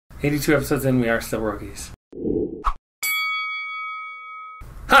82 episodes in, we are still rookies.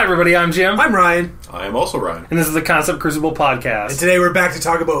 Hi, everybody. I'm Jim. I'm Ryan. I am also Ryan. And this is the Concept Crucible podcast. And today we're back to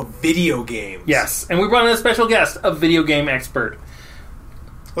talk about video games. Yes. And we brought in a special guest, a video game expert.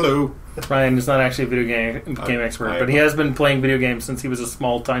 Hello. Ryan is not actually a video game expert, but he has been playing video games since he was a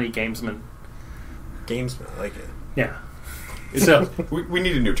small, tiny gamesman. Gamesman, I like it. Yeah. So we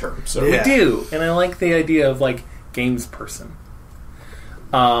need a new term. So we do, and I like the idea of like games person.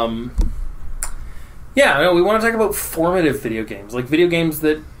 We want to talk about formative video games, like video games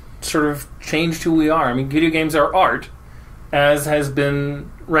that sort of changed who we are. I mean, video games are art, as has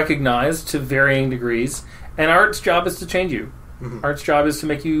been recognized to varying degrees, and art's job is to change you. Mm-hmm. Art's job is to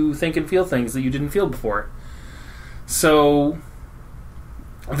make you think and feel things that you didn't feel before. So,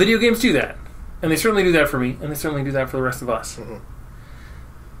 video games do that. And they certainly do that for me, and they certainly do that for the rest of us. Mm-hmm.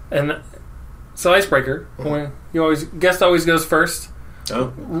 And so, icebreaker. Mm-hmm. Guest always goes first.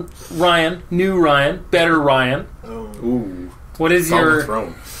 Oh. Ryan, new Ryan, better Ryan. Oh. Ooh. What is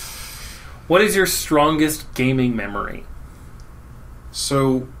your strongest gaming memory?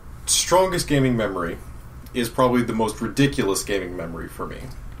 So, strongest gaming memory is probably the most ridiculous gaming memory for me.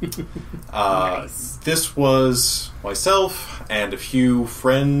 Nice. This was myself and a few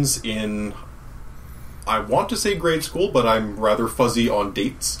friends in, I want to say grade school, but I'm rather fuzzy on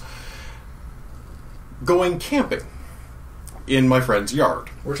dates, going camping in my friend's yard.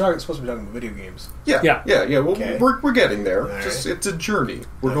 We're supposed to be talking about video games. Yeah. Well, okay. we're getting there. Right. It's a journey.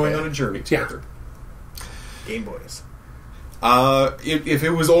 We're going on a journey together. Yeah. Game Boys. If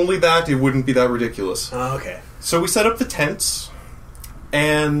it was only that, it wouldn't be that ridiculous. Oh, okay. So we set up the tents,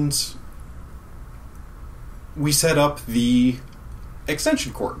 and we set up the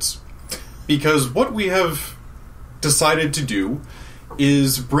extension cords. Because what we have decided to do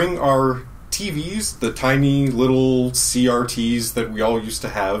is bring our TVs, the tiny little CRTs that we all used to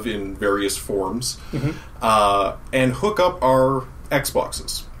have in various forms, and hook up our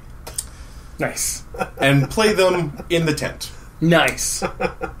Xboxes. Nice. And play them in the tent. Nice.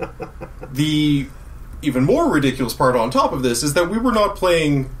 The even more ridiculous part on top of this is that we were not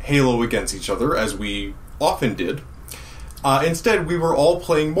playing Halo against each other, as we often did. Instead, we were all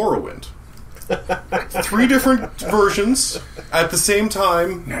playing Morrowind. 3 different versions at the same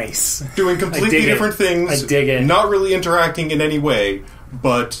time. Nice. Doing completely different things. I dig it. Not really interacting in any way.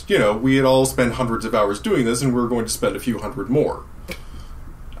 But, we had all spent hundreds of hours doing this, and we were going to spend a few hundred more.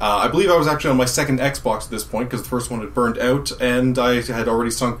 I believe I was actually on my second Xbox at this point, because the first one had burned out, and I had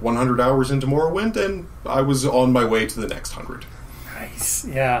already sunk 100 hours into Morrowind, and I was on my way to the next 100. Nice.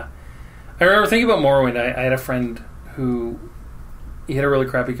 Yeah. I remember thinking about Morrowind. I had a friend who... he had a really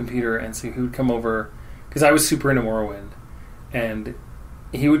crappy computer, and so he would come over, because I was super into Morrowind, and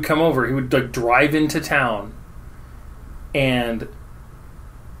he would come over, he would like drive into town, and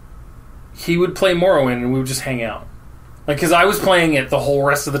he would play Morrowind, and we would just hang out. Like, because I was playing it the whole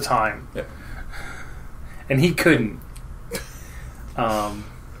rest of the time. Yeah. And he couldn't. That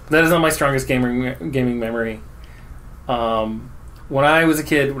is not my strongest gaming memory. When I was a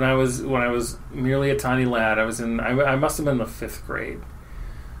kid, when I was merely a tiny lad, I must have been in the 5th grade.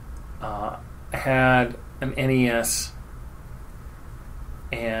 I had an NES,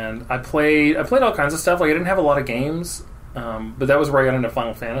 and I played all kinds of stuff. Like, I didn't have a lot of games, but that was where I got into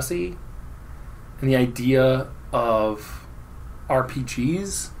Final Fantasy and the idea of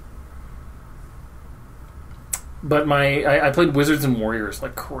RPGs. But I played Wizards and Warriors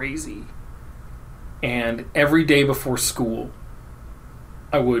like crazy, and every day before school,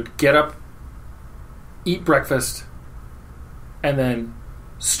 I would get up, eat breakfast, and then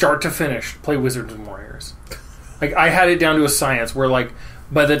start to finish play Wizards and Warriors. Like, I had it down to a science where, like,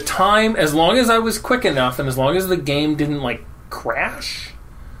 by the time, as long as I was quick enough and as long as the game didn't, like, crash,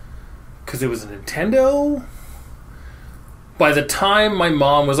 because it was a Nintendo, by the time my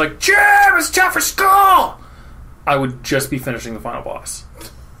mom was like, Jim, it's time for school, I would just be finishing the final boss.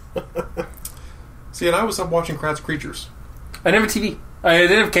 See, and I was up watching Kratz Creatures. I didn't have a TV. I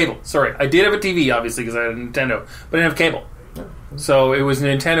didn't have cable. Sorry, I did have a TV, obviously, because I had a Nintendo, but I didn't have cable. Yeah. So it was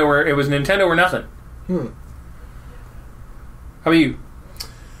Nintendo or nothing. How about you,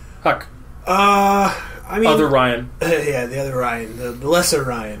 Huck? I mean, other Ryan. Yeah, the other Ryan, the lesser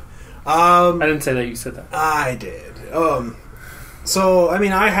Ryan. I didn't say that. You said that. I did. So, I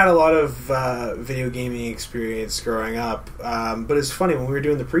mean, I had a lot of video gaming experience growing up, but it's funny, when we were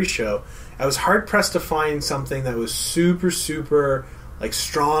doing the pre-show, I was hard-pressed to find something that was super, super, like,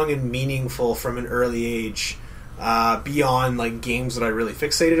 strong and meaningful from an early age, beyond, like, games that I really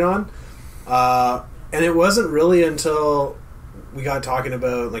fixated on. And it wasn't really until we got talking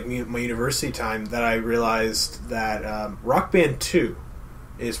about, like, my university time that I realized that Rock Band 2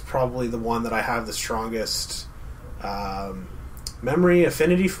 is probably the one that I have the strongest memory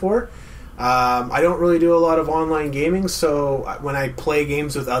affinity for. I don't really do a lot of online gaming, so when I play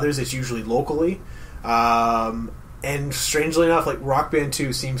games with others, it's usually locally. And strangely enough, like Rock Band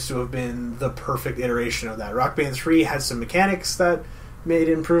 2 seems to have been the perfect iteration of that. Rock Band 3 had some mechanics that made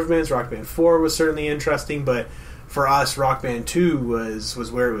improvements. Rock Band 4 was certainly interesting, but for us, Rock Band 2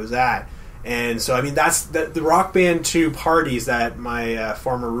 was where it was at. And so, I mean, that's the Rock Band 2 parties that my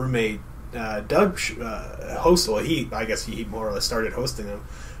former roommate Doug hosted. Well, I guess he more or less started hosting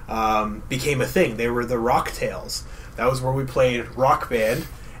them. Became a thing. They were the Rocktails. That was where we played Rock Band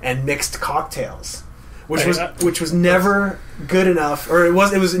and mixed cocktails. Which was never good enough, or it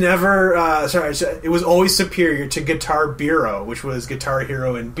was never. It was always superior to Guitar Bureau, which was Guitar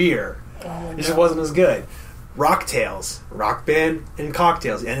Hero and beer. It just wasn't as good. Rocktails, Rock Band, and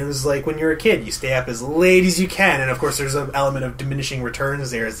cocktails, and it was like when you're a kid, you stay up as late as you can, and of course, there's an element of diminishing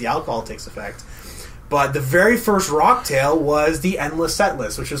returns there as the alcohol takes effect. But the very first Rocktail was the endless set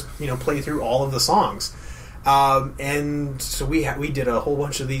list, which was play through all of the songs. And so we did a whole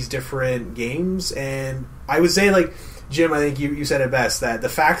bunch of these different games, and I would say, like, Jim, I think you said it best, that the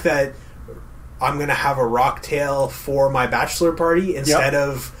fact that I'm going to have a Rocktail for my bachelor party instead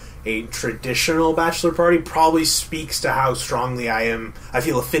of a traditional bachelor party probably speaks to how strongly I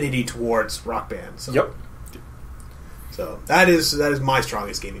feel affinity towards Rock Band. So. So that is my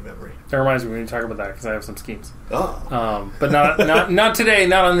strongest gaming memory. That reminds me, we need to talk about that because I have some schemes. Oh. But not today,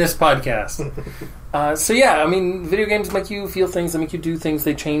 not on this podcast. So yeah, I mean, video games make you feel things, they make you do things,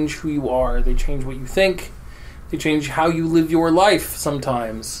 they change who you are, they change what you think, they change how you live your life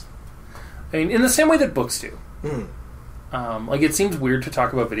sometimes. I mean, in the same way that books do. Like, it seems weird to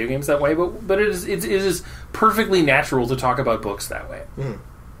talk about video games that way, but it is perfectly natural to talk about books that way.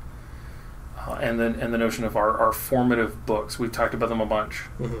 And the notion of our formative books. We've talked about them a bunch.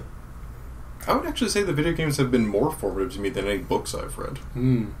 I would actually say the video games have been more formative to me than any books I've read.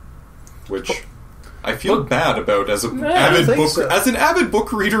 Which I feel bad about as an avid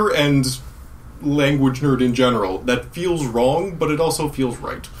book reader and language nerd in general. That feels wrong, but it also feels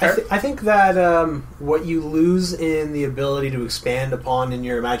right. I think that what you lose in the ability to expand upon in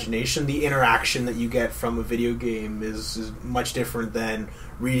your imagination, the interaction that you get from a video game is much different than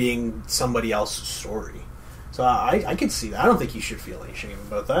reading somebody else's story. So I can see that. I don't think you should feel any shame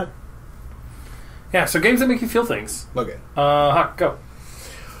about that. Yeah, so games that make you feel things. Okay. Huck, go.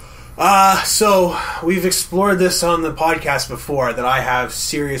 So we've explored this on the podcast before, that I have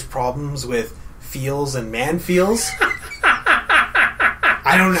serious problems with feels and man feels.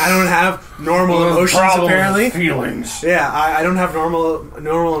 I don't have normal emotions, apparently. Feelings. Yeah, I don't have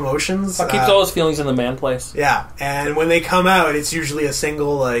normal emotions. Huck keeps all his feelings in the man place. Yeah, and when they come out, it's usually a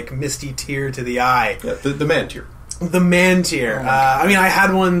single, like, misty tear to the eye. Yeah, the man tier. The man tier. I mean, I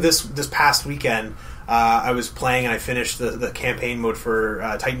had one this past weekend. I was playing and I finished the campaign mode for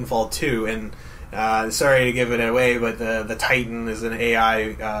Titanfall 2, and sorry to give it away, but the Titan is an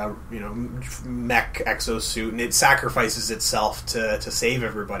AI mech exosuit, and it sacrifices itself to save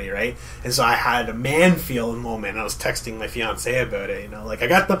everybody, right? And so I had a man feel moment, and I was texting my fiance about it, like, I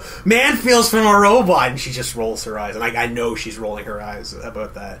got the man feels from a robot, and she just rolls her eyes, and I know she's rolling her eyes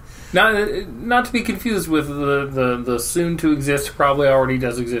about that. Not to be confused with the soon to exist, probably already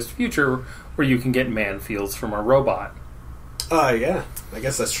does exist future, where you can get man feels from a robot. Yeah, I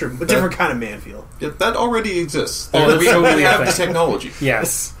guess that's true. But different kind of man feel. Yeah, that already exists. We totally have the technology.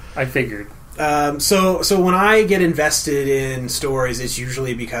 Yes, I figured. So when I get invested in stories, it's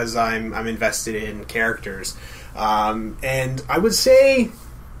usually because I'm invested in characters, and I would say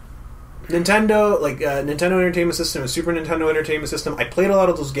Nintendo, Nintendo Entertainment System and Super Nintendo Entertainment System. I played a lot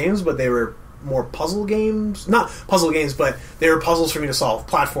of those games, but they were more puzzle games. Not puzzle games, but they were puzzles for me to solve,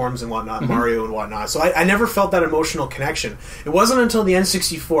 platforms and whatnot, Mario and whatnot. So I never felt that emotional connection. It wasn't until the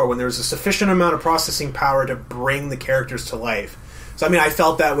N64 when there was a sufficient amount of processing power to bring the characters to life. So I mean, I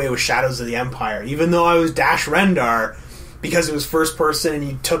felt that way with Shadows of the Empire. Even though I was Dash Rendar, because it was first person and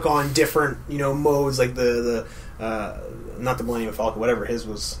you took on different, modes, like the not the Millennium Falcon, whatever his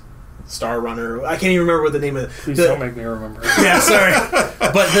was. Star Runner. I can't even remember what the name of it. Please don't make me remember. Yeah, sorry.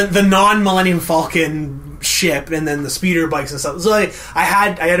 But the non-Millennium Falcon ship, and then the speeder bikes and stuff. So I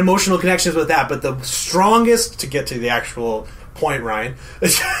had emotional connections with that. But the strongest, to get to the actual point, Ryan,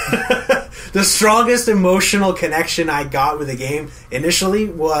 the strongest emotional connection I got with the game initially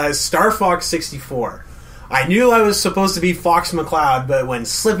was Star Fox 64. I knew I was supposed to be Fox McCloud, but when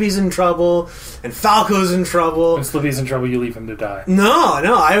Slippy's in trouble and Falco's in trouble... When Slippy's in trouble, you leave him to die. No,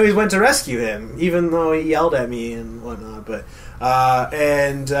 I always went to rescue him, even though he yelled at me and whatnot. But what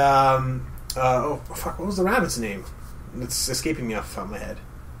was the rabbit's name? It's escaping me off the top of my head.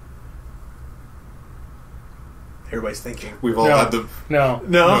 Everybody's thinking. We've all had the...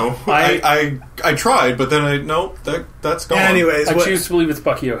 No. I tried, but then that's gone. Anyways, I choose to believe it's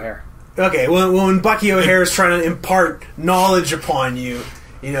Bucky O'Hare. Okay, when Bucky O'Hare is trying to impart knowledge upon you,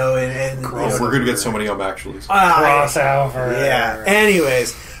 you know, and we're going to get so many actually. Crossover. Yeah.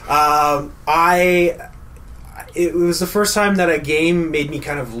 Anyways, it was the first time that a game made me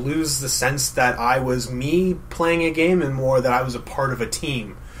kind of lose the sense that I was me playing a game and more that I was a part of a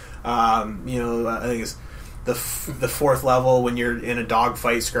team. I think it's the fourth level when you're in a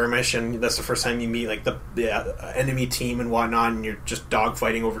dogfight skirmish, and that's the first time you meet like the enemy team and whatnot, and you're just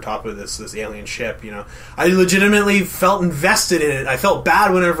dogfighting over top of this alien ship. You know, I legitimately felt invested in it. I felt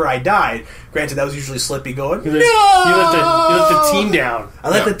bad whenever I died. Granted, that was usually Slippy going. You let the team down. I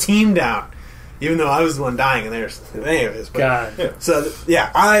let the team down, even though I was the one dying. And anyways, God. Yeah. So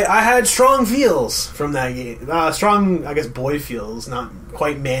I had strong feels from that game. Strong, I guess, boy feels, not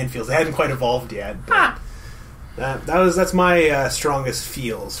quite man feels. They hadn't quite evolved yet. But that's my strongest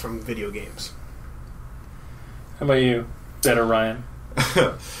feels from video games. How about you, better Ryan?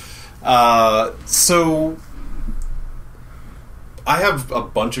 So I have a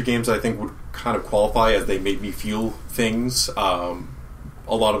bunch of games I think would kind of qualify as they made me feel things. A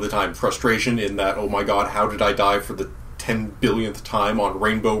lot of the time, frustration in that, oh my god, how did I die for the 10 billionth time on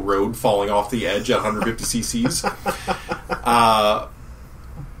Rainbow Road, falling off the edge at 150 cc's.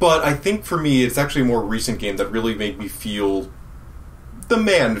 But I think for me, it's actually a more recent game that really made me feel the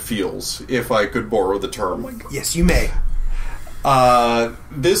man feels, if I could borrow the term. Yes, you may.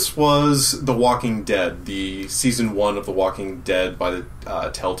 This was The Walking Dead, the Season 1 of The Walking Dead by the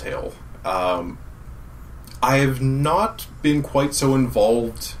Telltale. I have not been quite so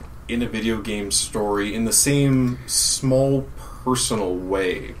involved in a video game story in the same small personal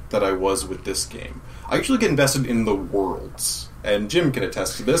way that I was with this game. I actually get invested in the worlds, and Jim can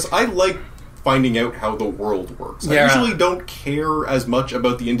attest to this. I like finding out how the world works. Yeah. I usually don't care as much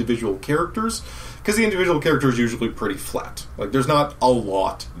about the individual characters, because the individual character is usually pretty flat. Like, there's not a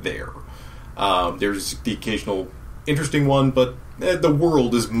lot there. There's the occasional interesting one, but the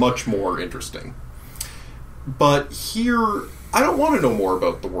world is much more interesting. But here, I don't want to know more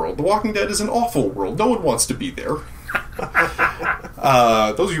about the world. The Walking Dead is an awful world. No one wants to be there.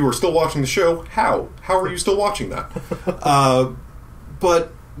 Those of you who are still watching the show, how? How are you still watching that?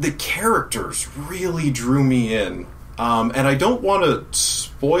 But the characters really drew me in. And I don't want to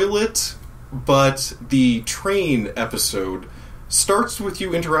spoil it, but the train episode starts with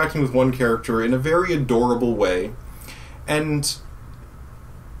you interacting with one character in a very adorable way, and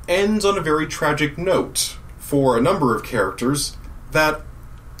ends on a very tragic note for a number of characters that...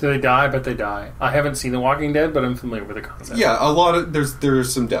 Do they die? But they die. I haven't seen The Walking Dead, but I'm familiar with the concept. Yeah, a lot of...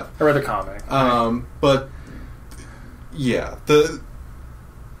 There's some death. I read the comic. But, yeah,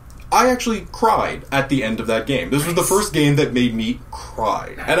 I actually cried at the end of that game. This was the first game that made me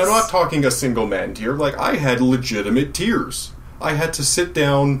cry. Nice. And I'm not talking a single man tear. Like, I had legitimate tears. I had to sit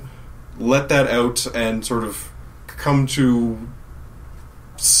down, let that out, and sort of come to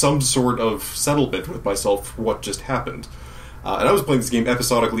some sort of settlement with myself for what just happened. And I was playing this game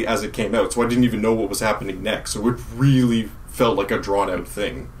episodically as it came out, so I didn't even know what was happening next. So it really felt like a drawn-out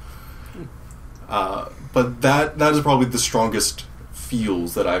thing. But that is probably the strongest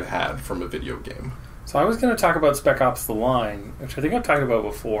feels that I've had from a video game. So I was going to talk about Spec Ops: The Line, which I think I've talked about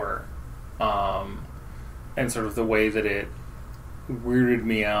before, and sort of the way that it weirded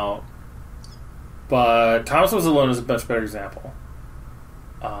me out. But Thomas Was Alone is a much better example.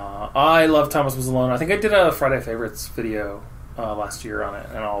 I love Thomas Was Alone. I think I did a Friday Favorites video last year on it,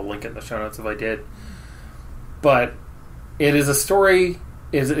 and I'll link it in the show notes if I did. But it is a story.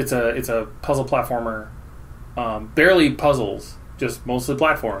 It's a puzzle platformer. Barely puzzles, just mostly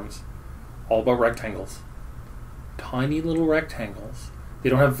platforms. All about rectangles. Tiny little rectangles. They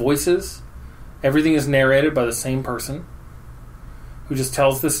don't have voices. Everything is narrated by the same person who just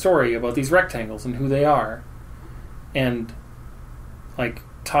tells this story about these rectangles and who they are. And, like,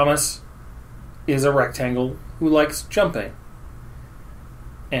 Thomas is a rectangle who likes jumping.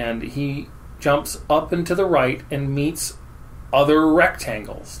 And he jumps up and to the right and meets other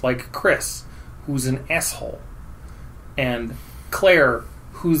rectangles, like Chris, who's an asshole. And Claire,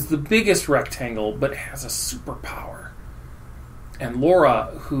 who's the biggest rectangle but has a superpower. And Laura,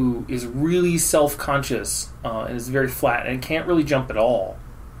 who is really self-conscious and is very flat and can't really jump at all.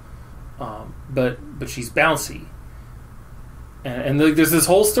 But she's bouncy. And there's this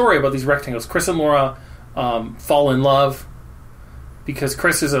whole story about these rectangles. Chris and Laura fall in love because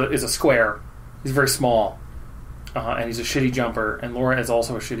Chris is a square. He's very small. And he's a shitty jumper. And Laura is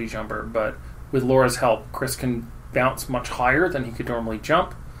also a shitty jumper. But with Laura's help, Chris can bounce much higher than he could normally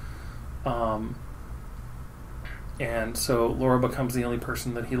jump. And so Laura becomes the only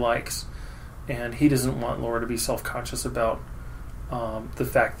person that he likes. And he doesn't want Laura to be self-conscious about the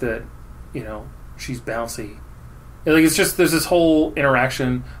fact that, she's bouncy. Like, it's just, there's this whole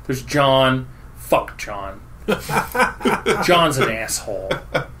interaction. There's John. Fuck John. John's an asshole.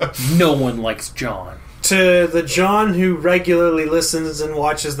 No one likes John. To the John who regularly listens and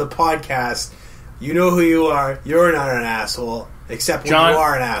watches the podcast, you know who you are. You're not an asshole, except when you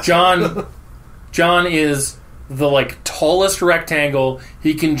are an asshole. John is the tallest rectangle.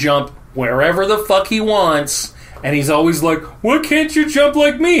 He can jump wherever the fuck he wants, and he's always like, "Why can't you jump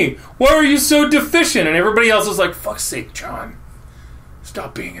like me? Why are you so deficient?" And everybody else is like, "Fuck's sake, John,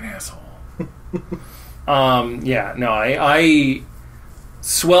 stop being an asshole." I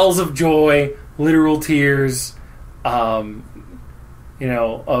swells of joy, literal tears, of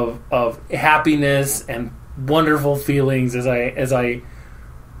happiness and wonderful feelings as I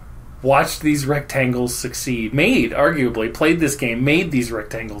watched these rectangles succeed. Played this game, made these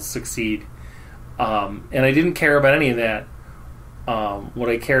rectangles succeed. And I didn't care about any of that. What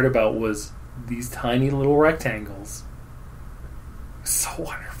I cared about was these tiny little rectangles. So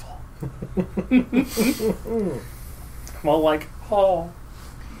wonderful. I'm all like, oh.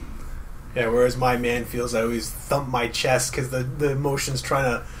 Yeah, whereas my man feels, I always thump my chest because the emotion's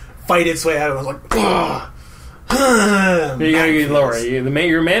trying to fight its way out of it. I was like, ugh. You gotta get lower.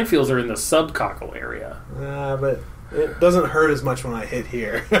 Your man feels are in the subcockle area. But it doesn't hurt as much when I hit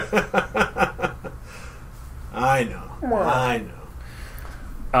here. I know.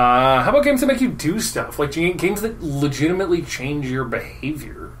 How about games that make you do stuff? Like games that legitimately change your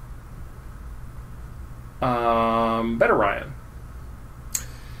behavior? Better, Ryan.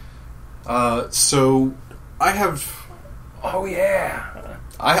 So I have... Oh, yeah.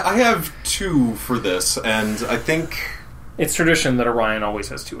 I have two for this, and I think... It's tradition that Orion always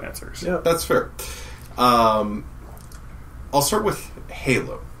has two answers. Yeah, that's fair. I'll start with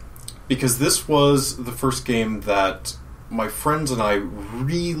Halo, because this was the first game that my friends and I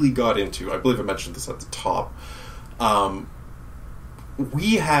really got into. I believe I mentioned this at the top.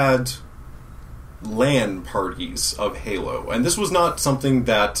 We had LAN parties of Halo, and this was not something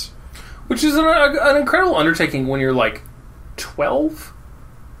that... Which is an incredible undertaking when you're 12?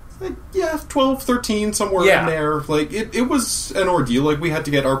 Yeah, 12, 13, somewhere in there. It was an ordeal. We had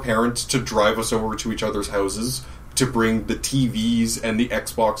to get our parents to drive us over to each other's houses to bring the TVs and the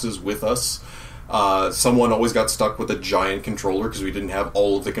Xboxes with us. Someone always got stuck with a giant controller because we didn't have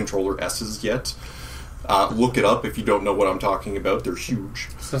all of the controller S's yet. Look it up if you don't know what I'm talking about. They're huge.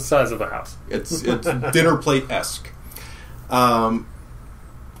 It's the size of the house. It's dinner plate-esque.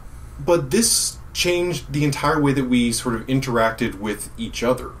 But this changed the entire way that we sort of interacted with each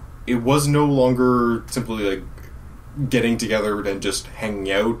other. It was no longer simply getting together and just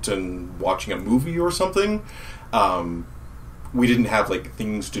hanging out and watching a movie or something. We didn't have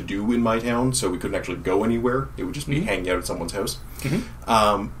things to do in my town, so we couldn't actually go anywhere. It would just be hanging out at someone's house.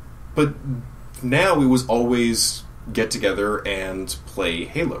 Mm-hmm. But now it was always get together and play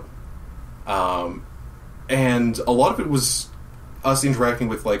Halo. And a lot of it was us interacting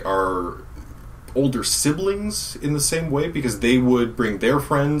with our older siblings in the same way, because they would bring their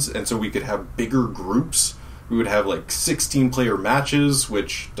friends, and so we could have bigger groups. We would have 16-player matches,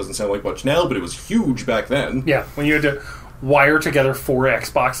 which doesn't sound like much now, but it was huge back then. Yeah, when you had to wire together 4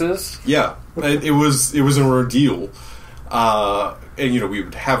 Xboxes. Yeah, it was an ordeal. And we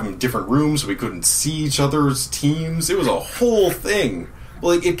would have them in different rooms so we couldn't see each other's teams. It was a whole thing.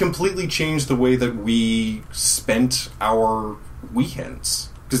 It completely changed the way that we spent our weekends,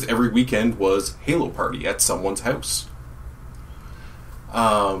 because every weekend was Halo party at someone's house.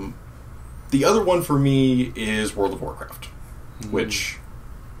 The other one for me is World of Warcraft, which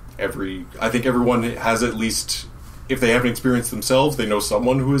I think everyone has, at least, if they haven't experienced themselves, they know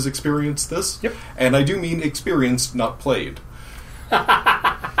someone who has experienced this. Yep. And I do mean experienced, not played.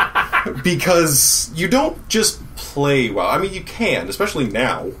 Because you don't just play WoW. I mean, you can, especially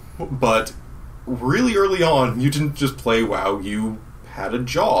now, but really early on, you didn't just play WoW, you had a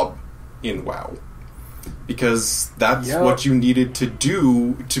job in WoW. Because that's what you needed to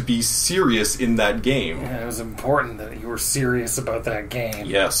do to be serious in that game. Yeah, it was important that you were serious about that game.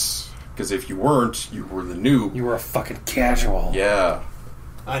 Yes, because if you weren't, you were the noob. You were a fucking casual. Yeah.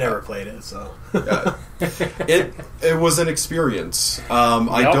 I never played it, so... It was an experience.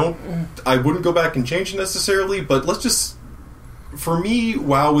 I wouldn't go back and change it necessarily, but let's just... For me,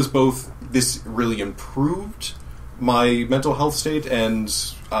 WoW was both this really improved my mental health state and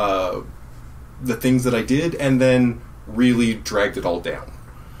the things that I did, and then really dragged it all down.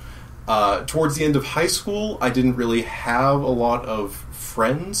 Towards the end of high school, I didn't really have a lot of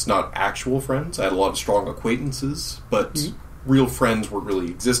friends, not actual friends. I had a lot of strong acquaintances, but real friends weren't really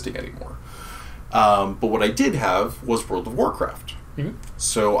existing anymore. But what I did have was World of Warcraft.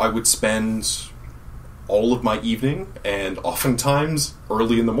 So I would spend all of my evening, and oftentimes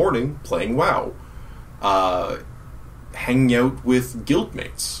early in the morning, playing WoW. Hanging out with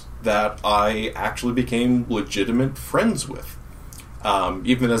guildmates that I actually became legitimate friends with.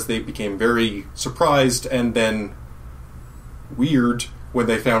 Even as they became very surprised and then weird when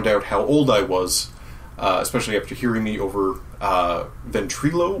they found out how old I was, especially after hearing me over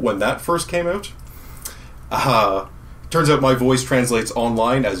Ventrilo when that first came out. Turns out my voice translates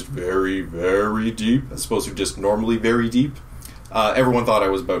online as very, very deep, as opposed to just normally very deep. Everyone thought I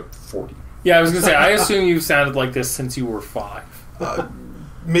was about 40. Yeah, I was going to say, I assume you've sounded like this since you were 5.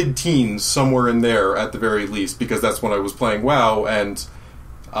 Mid-teens, somewhere in there at the very least, because that's when I was playing WoW, and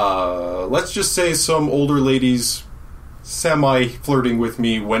let's just say some older ladies semi-flirting with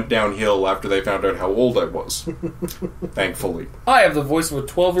me went downhill after they found out how old I was. Thankfully. I have the voice of a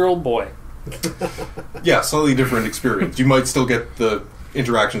 12-year-old boy. Yeah, slightly different experience. You might still get the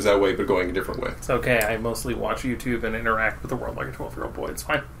interactions that way, but going a different way. It's okay, I mostly watch YouTube and interact with the world like a 12-year-old boy. It's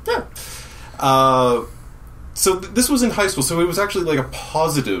fine. Yeah. So this was in high school, so it was actually like a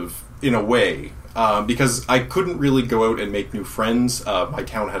positive in a way, because I couldn't really go out and make new friends. My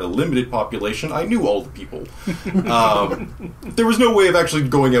town had a limited population. I knew all the people. There was no way of actually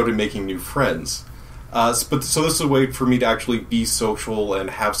going out and making new friends. So this is a way for me to actually be social and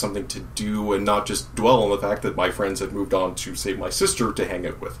have something to do and not just dwell on the fact that my friends had moved on to, say, my sister to hang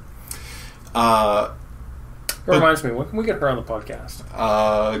out with. It reminds me, when can we get her on the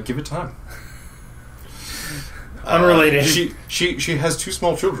podcast? Give it time. Unrelated. She has 2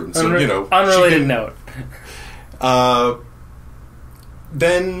 small children, so Unrelated note.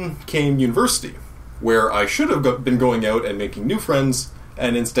 Then came university, where I should have been going out and making new friends,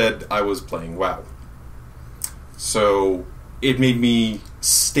 and instead I was playing WoW. So it made me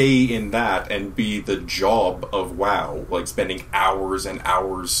stay in that and be the job of WoW, like spending hours and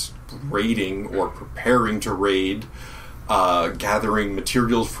hours raiding or preparing to raid. Gathering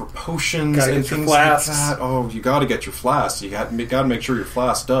materials for potions and things like that. Oh, you got to get your flasks. You got to make sure you're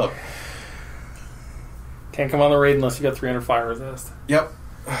flasked up. Can't come on the raid unless you got 300 fire resist. Yep,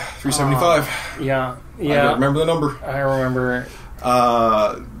 375. Yeah. I don't remember the number. I remember.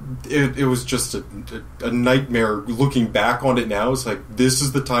 It was just a nightmare. Looking back on it now, it's like, this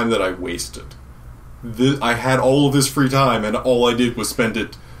is the time that I wasted. I had all of this free time, and all I did was spend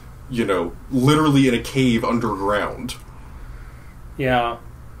it, literally in a cave underground. Yeah.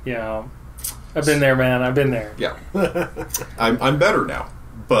 I've been there, man. I've been there. Yeah. I'm better now.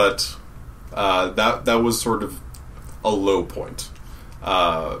 But that was sort of a low point.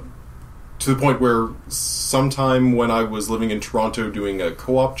 To the point where sometime when I was living in Toronto doing a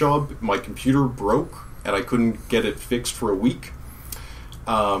co-op job, my computer broke and I couldn't get it fixed for a week.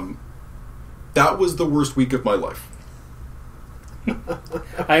 That was the worst week of my life.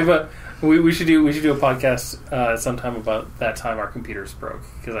 We should do a podcast sometime about that time our computers broke,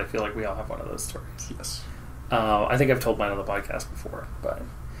 because I feel like we all have one of those stories. Yes. I think I've told mine on the podcast before, but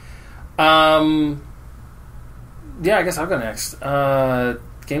yeah, I guess I'll go next.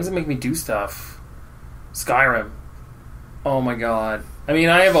 Games that make me do stuff. Skyrim. Oh my god. I mean,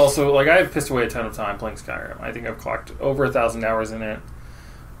 I have pissed away a ton of time playing Skyrim. I think I've clocked over 1,000 hours in it.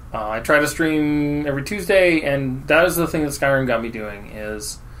 I try to stream every Tuesday, and that is the thing that Skyrim got me doing,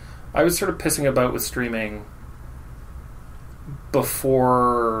 is I was sort of pissing about with streaming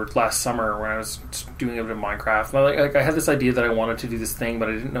before last summer when I was doing a bit of Minecraft. And I had this idea that I wanted to do this thing, but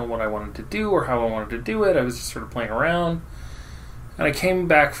I didn't know what I wanted to do or how I wanted to do it. I was just sort of playing around. And I came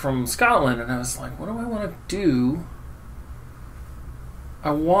back from Scotland, and I was like, what do I want to do?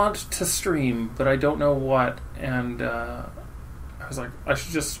 I want to stream, but I don't know what. And I was like, I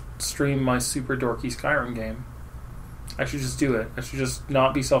should just stream my super dorky Skyrim game. I should just do it. I should just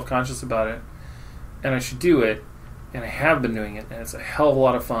not be self-conscious about it. And I should do it. And I have been doing it. And it's a hell of a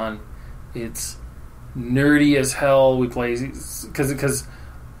lot of fun. It's nerdy as hell. We play... Because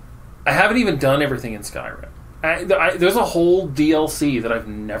I haven't even done everything in Skyrim. There's a whole DLC that I've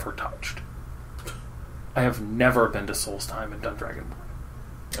never touched. I have never been to Solstheim and done Dragonborn.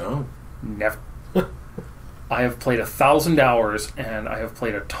 Oh. Never. I have played 1,000 hours, and I have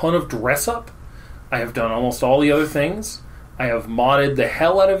played a ton of dress-up. I have done almost all the other things. I have modded the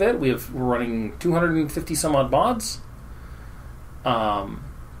hell out of it. We're running 250 some odd mods. I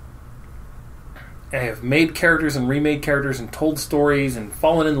have made characters and remade characters and told stories and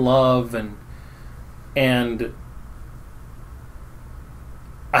fallen in love and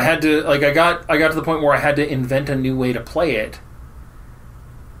I had to, like, I got to the point where I had to invent a new way to play it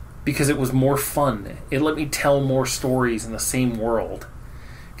because it was more fun. It let me tell more stories in the same world.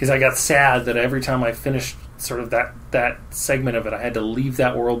 Because I got sad that every time I finished sort of that segment of it, I had to leave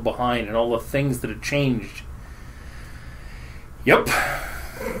that world behind and all the things that had changed. Yep.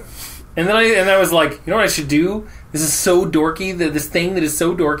 And then I was like, you know what I should do? This is so dorky, this thing that is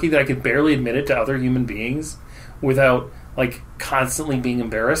so dorky that I could barely admit it to other human beings without, like, constantly being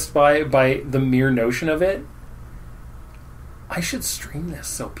embarrassed by the mere notion of it. I should stream this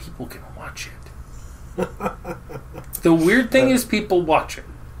so people can watch it. The weird thing is people watch it.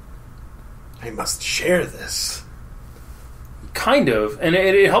 I must share this. Kind of. And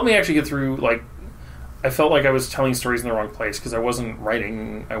it helped me actually get through, like, I felt like I was telling stories in the wrong place because I wasn't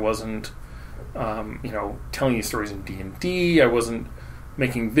writing, I wasn't, telling you stories in D&D, I wasn't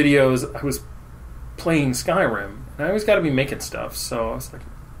making videos, I was playing Skyrim. And I always got to be making stuff, so I was like,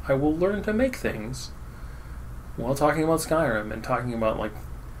 I will learn to make things while talking about Skyrim and talking about, like,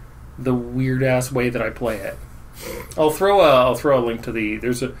 the weird-ass way that I play it. I'll throw a link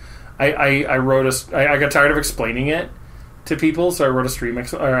to I got tired of explaining it to people, so I wrote a stream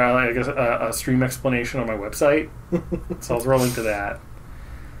explanation on my website. So I'll throw a link to that.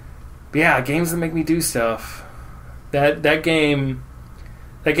 But yeah, games that make me do stuff. That game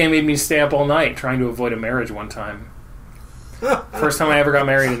made me stay up all night trying to avoid a marriage one time. First time I ever got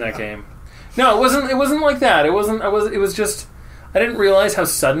married in that game. No, it wasn't like that. It was just I didn't realize how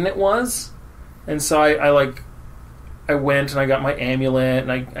sudden it was, and so I went and I got my amulet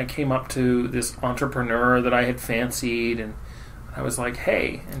and I came up to this entrepreneur that I had fancied and I was like,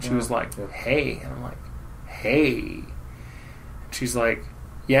 hey. And she was like, hey. And I'm like, hey. And she's like,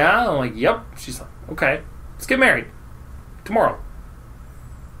 yeah? I'm like, yep. She's like, okay, let's get married tomorrow.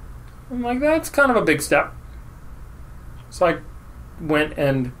 I'm like, that's kind of a big step. So I went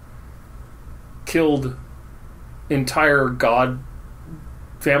and killed entire god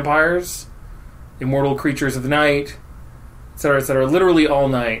vampires, immortal creatures of the night, etc., literally all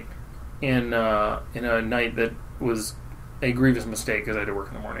night in a night that was a grievous mistake because I had to work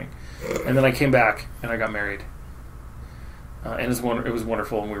in the morning. And then I came back and I got married. And it was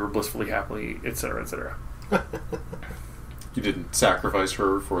wonderful and we were blissfully happy, etc., etc. You didn't sacrifice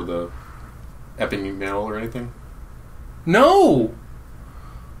her for the epic mail or anything? No!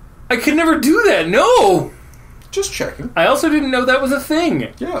 I could never do that, no! Just checking. I also didn't know that was a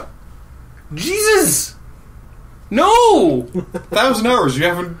thing. Yeah. Jesus! No! 1,000 hours. You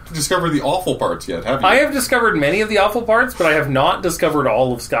haven't discovered the awful parts yet, have you? I have discovered many of the awful parts, but I have not discovered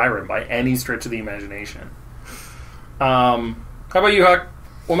all of Skyrim by any stretch of the imagination. How about you, Huck?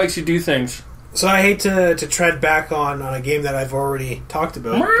 What makes you do things? So I hate to tread back on a game that I've already talked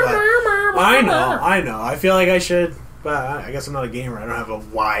about, but I know. I feel like I should, but I guess I'm not a gamer. I don't have a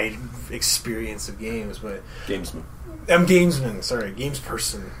wide experience of games, but... Gamesman. I'm gamesman, sorry. Games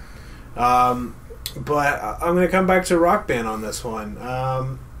person. But I'm going to come back to Rock Band on this one.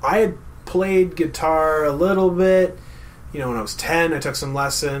 I had played guitar a little bit. When I was 10, I took some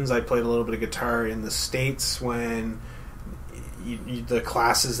lessons. I played a little bit of guitar in the States when the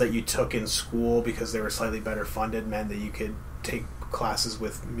classes that you took in school, because they were slightly better funded, meant that you could take classes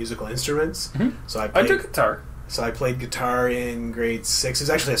with musical instruments. Mm-hmm. So I took guitar. So I played guitar in grade 6. It was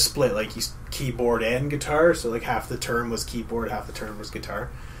actually a split, like keyboard and guitar. So like half the term was keyboard, half the term was guitar.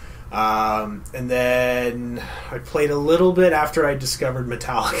 And then I played a little bit after I discovered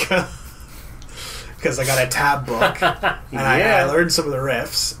Metallica because I got a tab book and I learned some of the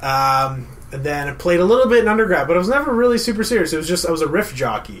riffs. And then I played a little bit in undergrad, but I was never really super serious. It was just I was a riff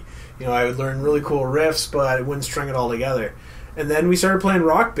jockey. I would learn really cool riffs, but I wouldn't string it all together. And then we started playing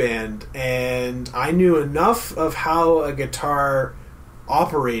Rock Band, and I knew enough of how a guitar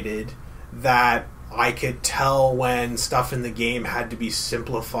operated that I could tell when stuff in the game had to be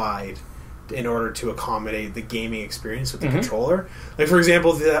simplified in order to accommodate the gaming experience with the controller. Like, for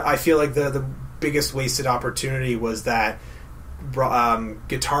example, I feel like the biggest wasted opportunity was that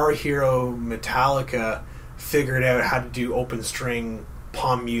Guitar Hero Metallica figured out how to do open string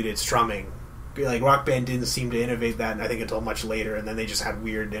palm muted strumming. Like, Rock Band didn't seem to innovate that, I think, until much later, and then they just had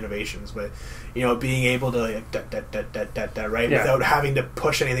weird innovations. But, being able to, like, right, without having to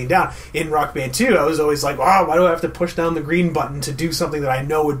push anything down. In Rock Band 2, I was always like, wow, why do I have to push down the green button to do something that I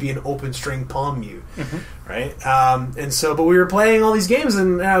know would be an open string palm mute, right? And so, but we were playing all these games,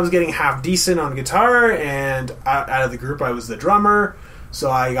 and I was getting half decent on guitar, and out of the group, I was the drummer.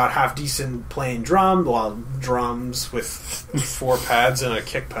 So I got half decent playing drums with 4 pads and a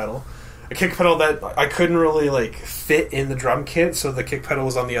kick pedal. a kick pedal that I couldn't really like fit in the drum kit, so the kick pedal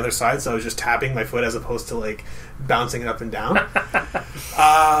was on the other side, so I was just tapping my foot as opposed to like bouncing it up and down.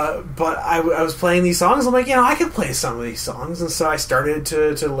 But I was playing these songs. I'm like, I could play some of these songs, and so I started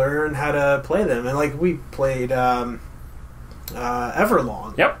to learn how to play them. And like we played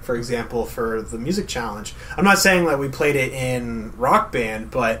Everlong, for example, for the music challenge. I'm not saying that we played it in Rock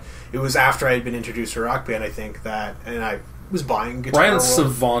Band, but it was after I had been introduced to Rock Band, I think, that, and I was buying Guitar Ryan World.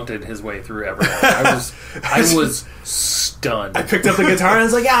 savanted his way through Everlong. I was stunned. I picked up the guitar and I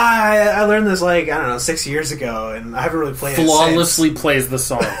was like, I learned this 6 years ago, and I haven't really played it Flawlessly since. plays the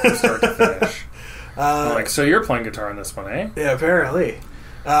song from start to finish. So you're playing guitar on this one, eh? Yeah, apparently.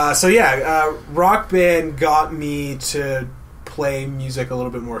 Rock Band got me to play music a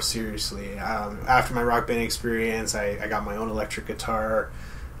little bit more seriously. After my Rock Band experience, I got my own electric guitar.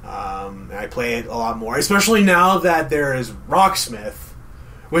 And I play it a lot more, especially now that there is Rocksmith,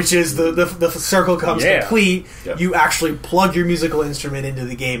 which is the circle comes complete. Yep. You actually plug your musical instrument into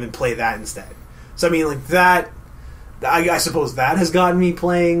the game and play that instead. So I mean, like that, I suppose that has gotten me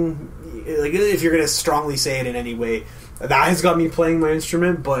playing. Like, if you're going to strongly say it in any way, that has got me playing my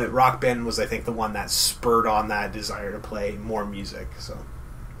instrument. But Rock Band was, I think, the one that spurred on that desire to play more music. So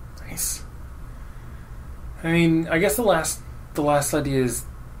nice. I mean, I guess the last idea is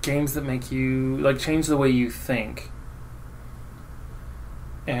games that make you, like, change the way you think.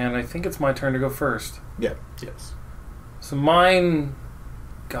 And I think it's my turn to go first. Yeah. Yes. So mine,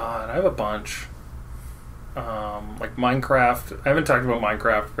 God, I have a bunch. Like Minecraft. I haven't talked about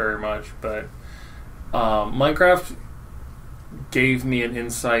Minecraft very much, but Minecraft gave me an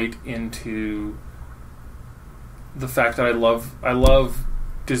insight into the fact that I love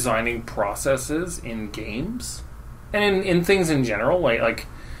designing processes in games and in things in general. Like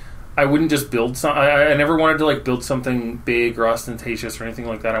I wouldn't just build I never wanted to like build something big or ostentatious or anything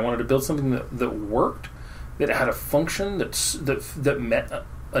like that. I wanted to build something that worked, that had a function that met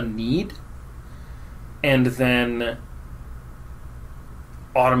a need, and then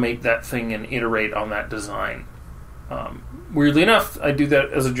automate that thing and iterate on that design. Weirdly enough, I do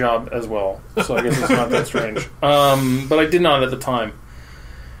that as a job as well, so I guess it's not that strange. But I did not at the time.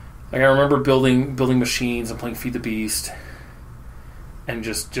 Like, I remember building machines and playing Feed the Beast, and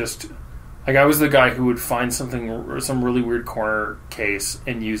just like, I was the guy who would find some really weird corner case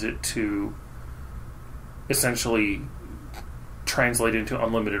and use it to essentially translate into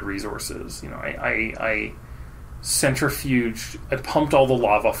unlimited resources. I centrifuged, I pumped all the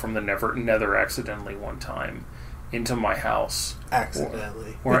lava from the nether accidentally one time into my house.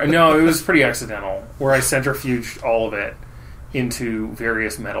 Accidentally. No, it was pretty accidental. Where I centrifuged all of it into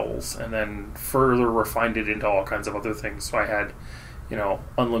various metals and then further refined it into all kinds of other things. So I had,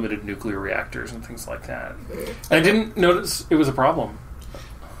 unlimited nuclear reactors and things like that. And I didn't notice it was a problem.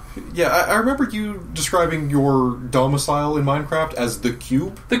 Yeah, I remember you describing your domicile in Minecraft as the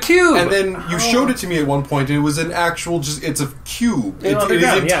cube. The cube! And then you showed it to me at one point, and it was an actual, it's a cube. It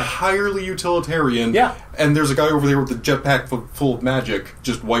is entirely utilitarian. Yeah. And there's a guy over there with a jetpack full of magic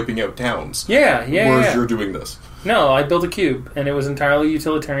just wiping out towns. Yeah. Whereas you're doing this. No, I built a cube, and it was entirely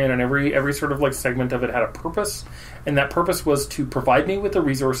utilitarian, and every sort of like segment of it had a purpose, and that purpose was to provide me with the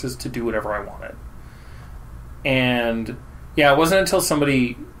resources to do whatever I wanted. And yeah, it wasn't until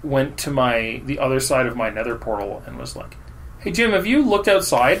somebody went to the other side of my nether portal and was like, "Hey Jim, have you looked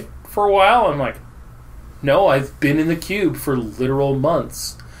outside for a while?" I'm like, "No, I've been in the cube for literal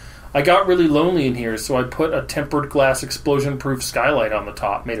months. I got really lonely in here, so I put a tempered glass explosion-proof skylight on the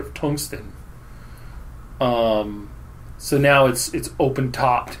top made of tungsten. So now it's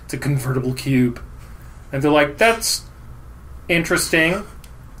open-topped. It's a convertible cube." And they're like, "That's interesting.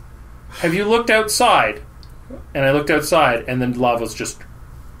 Have you looked outside?" And I looked outside, and then lava's just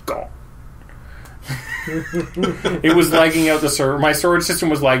gone. It was lagging out the server. My storage system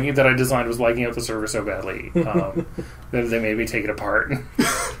was lagging, that I designed was lagging out the server so badly that they made me take it apart.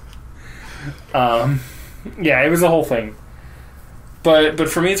 Yeah, it was the whole thing. But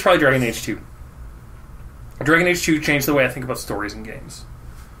for me, it's probably Dragon Age 2. Dragon Age 2 changed the way I think about stories in games.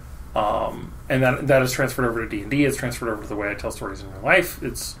 And that has transferred over to D&D. It's transferred over to the way I tell stories in real life.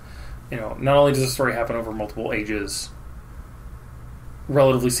 It's, not only does a story happen over multiple ages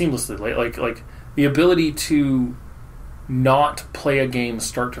relatively seamlessly, like the ability to not play a game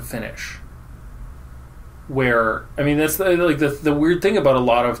start to finish. Where, I mean, that's the weird thing about a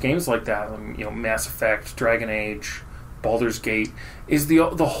lot of games like that, Mass Effect, Dragon Age, Baldur's Gate, is the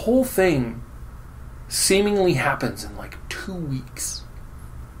whole thing seemingly happens in like 2 weeks.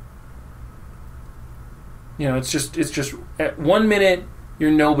 It's just at 1 minute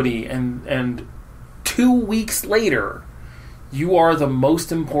you're nobody, and 2 weeks later you are the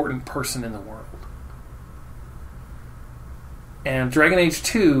most important person in the world. And Dragon Age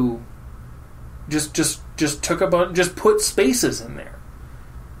 2 just took just put spaces in there.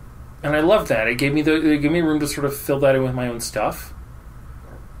 And I loved that. It gave me room to sort of fill that in with my own stuff.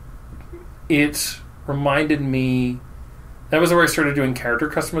 It reminded me, that was where I started doing character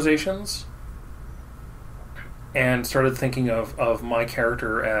customizations and started thinking of my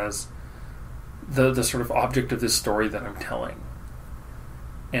character as the sort of object of this story that I'm telling,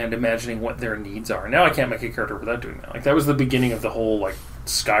 and imagining what their needs are. Now I can't make a character without doing that. Like, that was the beginning of the whole like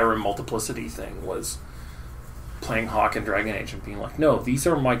Skyrim multiplicity thing, was playing Huck and Dragon Age and being like, no, these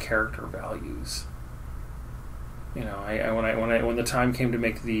are my character values. You know, when the time came to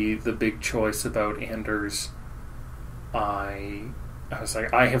make the big choice about Anders, I was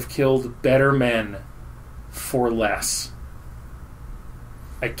like, I have killed better men for less.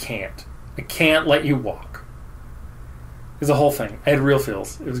 I can't let you walk. It was a whole thing. I had real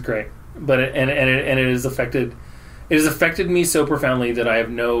feels. It was great, but it has affected me so profoundly that I have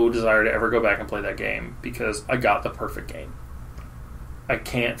no desire to ever go back and play that game, because I got the perfect game. I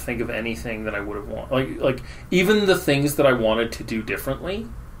can't think of anything that I would have wanted. Like even the things that I wanted to do differently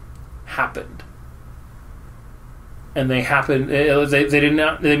happened, and they happened.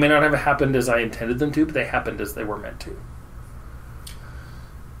 They may not have happened as I intended them to, but they happened as they were meant to.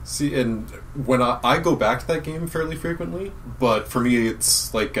 See, and when I go back to that game fairly frequently, but for me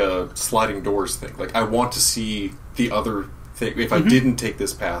it's like a sliding doors thing. Like, I want to see the other thing. If I didn't take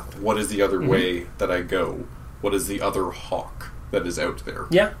this path, what is the other way that I go? What is the other Hawk that is out there?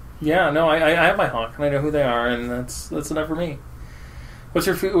 Yeah. No, I have my Hawk, and I know who they are, and that's enough for me. What's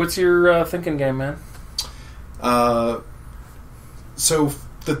your thinking game, man? So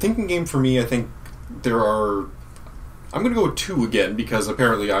the thinking game for me, I think there are. I'm going to go with 2 again, because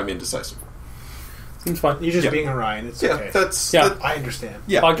apparently I'm indecisive. Seems fine. You're just being a Ryan. It's okay. That's I understand.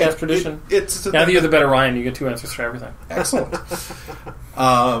 Yeah, podcast tradition. Now that you're the better Ryan, you get 2 answers for everything. Excellent.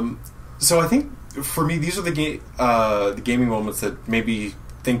 So I think for me, these are the gaming moments that maybe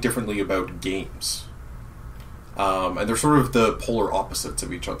think differently about games, and they're sort of the polar opposites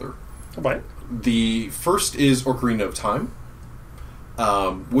of each other. Right. The first is Ocarina of Time,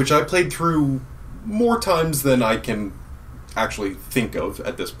 which I played through more times than I can actually think of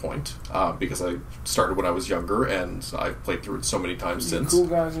at this point, because I started when I was younger, and I've played through it so many times since. Cool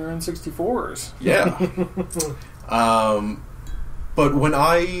guys are in 64s. Yeah. But when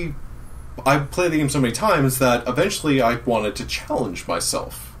I played the game so many times that eventually I wanted to challenge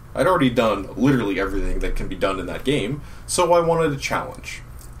myself. I'd already done literally everything that can be done in that game, so I wanted a challenge.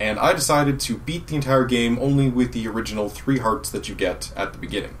 And I decided to beat the entire game only with the original 3 hearts that you get at the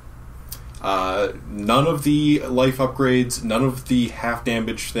beginning. None of the life upgrades, none of the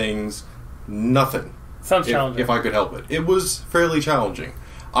half-damage things, nothing. Sounds challenging. If I could help it. It was fairly challenging.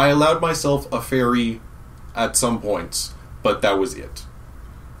 I allowed myself a fairy at some points, but that was it.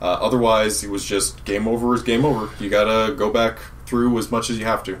 Otherwise, it was just game over is game over. You gotta go back through as much as you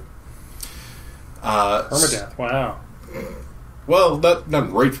have to. Permadeath, wow. Well,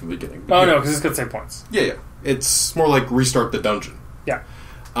 not right from the beginning. Oh, no, because it's got the same points. Yeah. It's more like restart the dungeon. Yeah.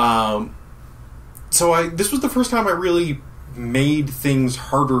 So this was the first time I really made things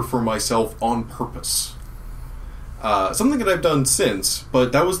harder for myself on purpose. Something that I've done since,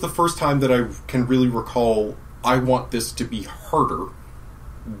 but that was the first time that I can really recall, I want this to be harder.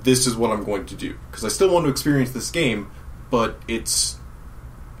 This is what I'm going to do. Because I still want to experience this game, but it's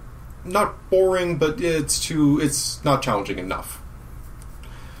not boring, but it's not challenging enough.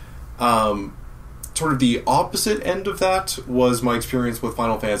 Sort of the opposite end of that was my experience with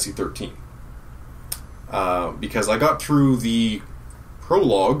Final Fantasy XIII. Because I got through the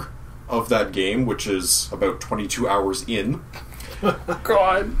prologue of that game, which is about 22 hours in.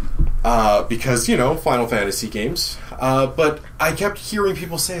 God. Because, Final Fantasy games. But I kept hearing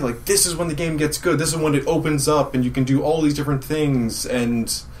people say, like, this is when the game gets good, this is when it opens up, and you can do all these different things,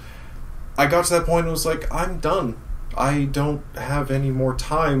 and I got to that point and was like, I'm done. I don't have any more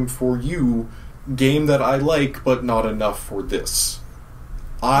time for you, game that I like, but not enough for this.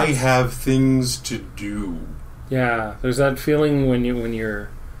 I have things to do. Yeah, there's that feeling when you're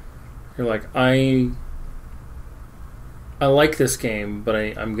like, I like this game, but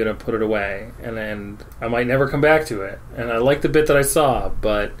I'm gonna put it away, and I might never come back to it. And I like the bit that I saw,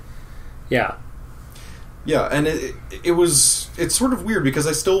 but yeah, and it's sort of weird because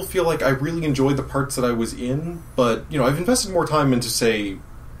I still feel like I really enjoyed the parts that I was in, but I've invested more time into, say,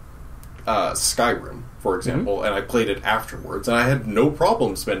 Skyrim, for example, and I played it afterwards, and I had no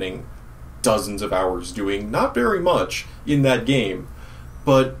problem spending dozens of hours doing not very much in that game,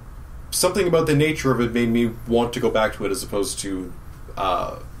 but something about the nature of it made me want to go back to it as opposed to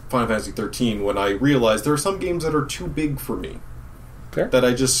Final Fantasy 13 when I realized there are some games that are too big for me. Fair. That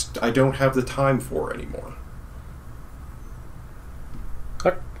I don't have the time for anymore.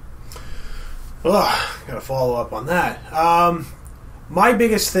 Gotta follow up on that. My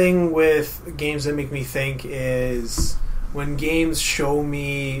biggest thing with games that make me think is when games show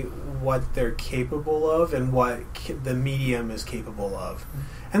me what they're capable of and what the medium is capable of.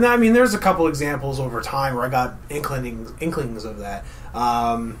 And I mean, there's a couple examples over time where I got inklings of that.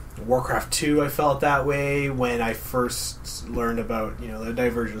 Warcraft 2, I felt that way when I first learned about the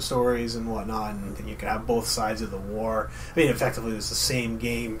divergent stories and whatnot, and you could have both sides of the war. I mean, effectively, it's the same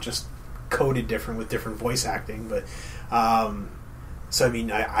game, just coded different with different voice acting. But so I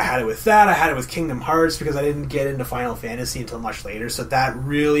mean, I had it with that. I had it with Kingdom Hearts because I didn't get into Final Fantasy until much later. So that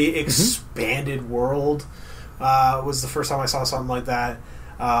really expanded world was the first time I saw something like that.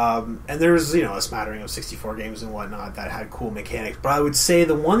 And there's a smattering of 64 games and whatnot that had cool mechanics. But I would say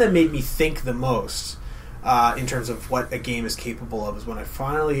the one that made me think the most in terms of what a game is capable of is when I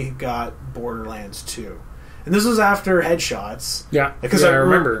finally got Borderlands 2. And this was after Headshots. Yeah, because I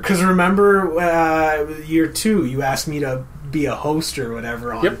remember. Because remember year 2, you asked me to be a host or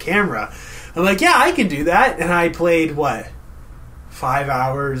whatever on camera. I'm like, yeah, I can do that. And I played, 5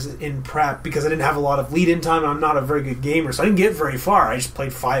 hours in prep because I didn't have a lot of lead-in time. I'm not a very good gamer, so I didn't get very far. I just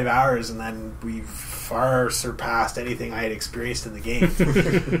played 5 hours, and then we far surpassed anything I had experienced in the game.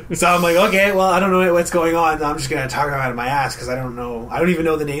 So I'm like, okay, well, I don't know what's going on. I'm just going to talk out of my ass because I don't know. I don't even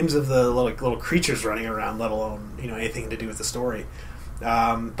know the names of the little creatures running around, let alone anything to do with the story.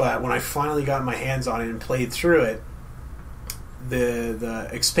 But when I finally got my hands on it and played through it, the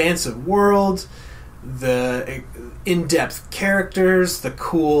expansive world, the in-depth characters, the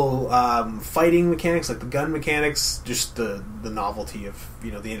cool fighting mechanics, like the gun mechanics, just the novelty of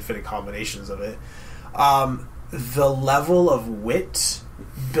the infinite combinations of it, the level of wit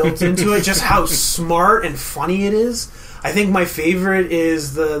built into it, just how smart and funny it is. I think my favorite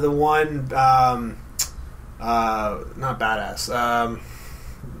is the one not badass,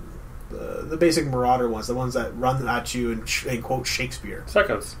 the basic Marauder ones, the ones that run at you and quote Shakespeare.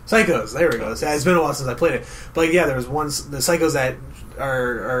 Psychos, there we go. It's been a while since I played it. But there was the Psychos that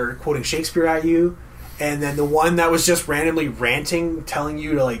are quoting Shakespeare at you, and then the one that was just randomly ranting, telling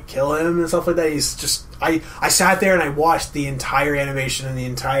you to kill him and stuff like that. He's just I sat there and I watched the entire animation and the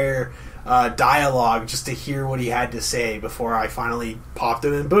entire dialogue just to hear what he had to say before I finally popped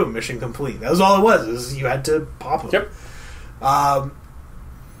him, and boom, mission complete. That was all it was you had to pop him. Yep.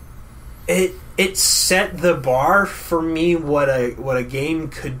 It set the bar for me what a game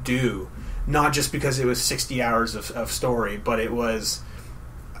could do, not just because it was 60 hours of story, but it was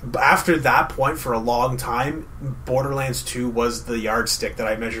after that point for a long time. Borderlands 2 was the yardstick that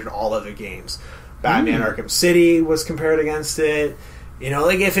I measured all other games. Batman Arkham City was compared against it.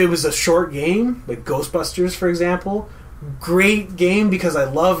 If it was a short game, like Ghostbusters, for example, great game because I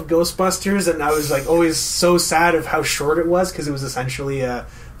love Ghostbusters, and I was always so sad of how short it was because it was essentially a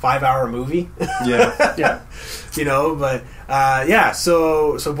 5-hour movie. Yeah.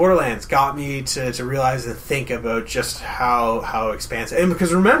 So Borderlands got me to realize and think about just how expansive. And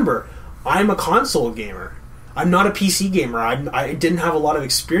because remember, I'm a console gamer. I'm not a PC gamer. I didn't have a lot of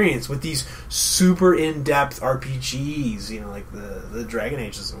experience with these super in-depth RPGs, like the Dragon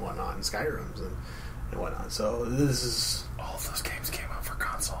Ages and whatnot, and Skyrims and whatnot. So this is... All of those games came out for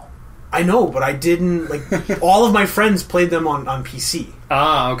console. I know, but I didn't all of my friends played them on PC.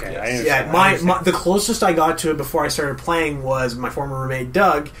 Ah, okay. Yes. The closest I got to it before I started playing was my former roommate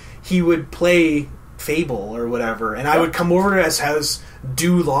Doug. He would play Fable or whatever, and I would come over to his house,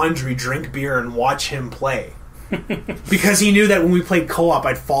 do laundry, drink beer, and watch him play. Because he knew that when we played co-op,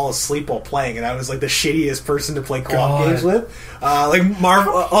 I'd fall asleep while playing, and I was the shittiest person to play co-op games with.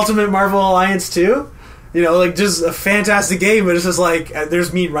 Ultimate Marvel Alliance 2. Just a fantastic game, but it's just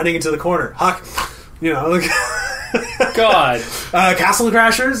there's me running into the corner. Huck, God. Castle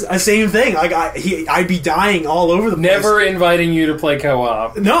Crashers, same thing. I'd be dying all over the place. Never inviting you to play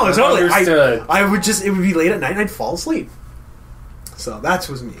co-op. No, totally. Understood. I would just, it would be late at night and I'd fall asleep. So that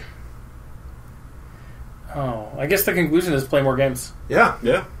was me. Oh, I guess the conclusion is play more games. Yeah.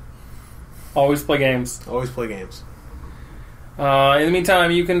 Always play games. Always play games. In the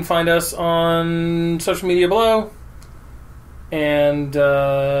meantime, you can find us on social media below. And,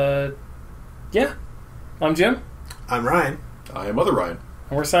 I'm Jim. I'm Ryan. I am Other Ryan.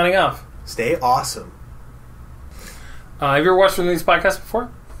 And we're signing off. Stay awesome. Have you ever watched one of these podcasts before?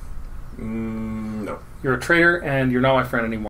 No. You're a traitor, and you're not my friend anymore.